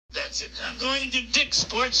That's it. I'm going to Dick's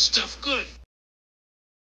Sports Stuff Good.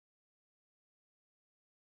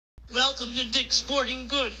 Welcome to Dick's Sporting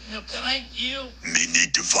Good. Now, can I you? Me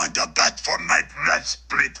need to find a bat for my blood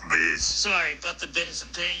split, please. Sorry, but the bed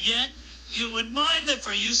isn't paid yet. You would mind if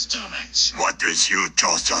I use stomachs. What is you,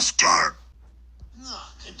 just a skirt? Look,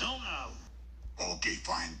 I don't know. Okay,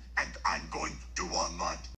 fine. And I'm going to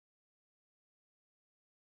Walmart.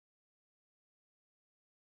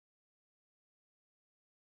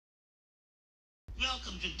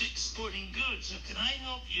 Welcome to Dick's Sporting Goods. How can I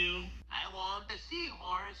help you? I want a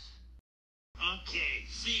seahorse. Okay,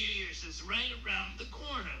 Sears is right around the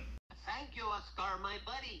corner. Thank you, Oscar, my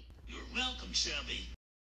buddy. You're welcome, Shelby.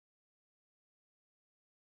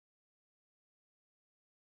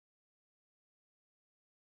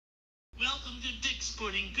 Welcome to Dick's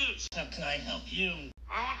Sporting Goods. How can I help you?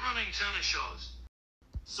 I want running tennis shows.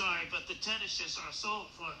 Sorry, but the tennis shoes are sold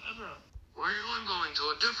forever. Well, I'm going to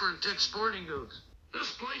a different Dick's Sporting Goods.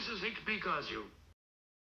 This place is because you.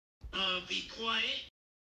 Be quiet.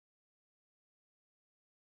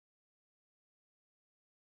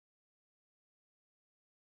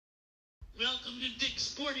 Welcome to Dick's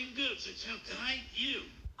Sporting Goods. How can I help you?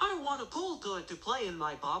 I want a pool toy to play in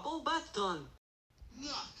my bubble baton.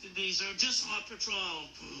 Look, these are just Hot Patrol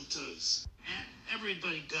pool toys. And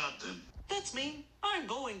everybody got them. That's me. I'm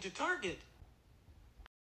going to Target.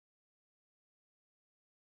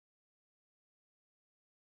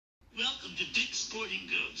 Welcome to Dick's Sporting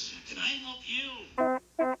Goods. How can I help you?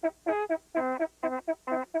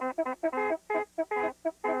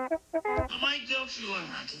 My goat you are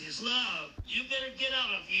hunting is loud. You better get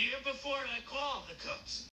out of here before I call the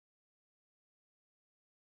cops.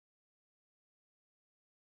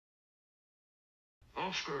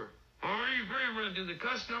 Oscar, hurry, bring to the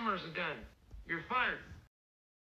customers again. You're fired.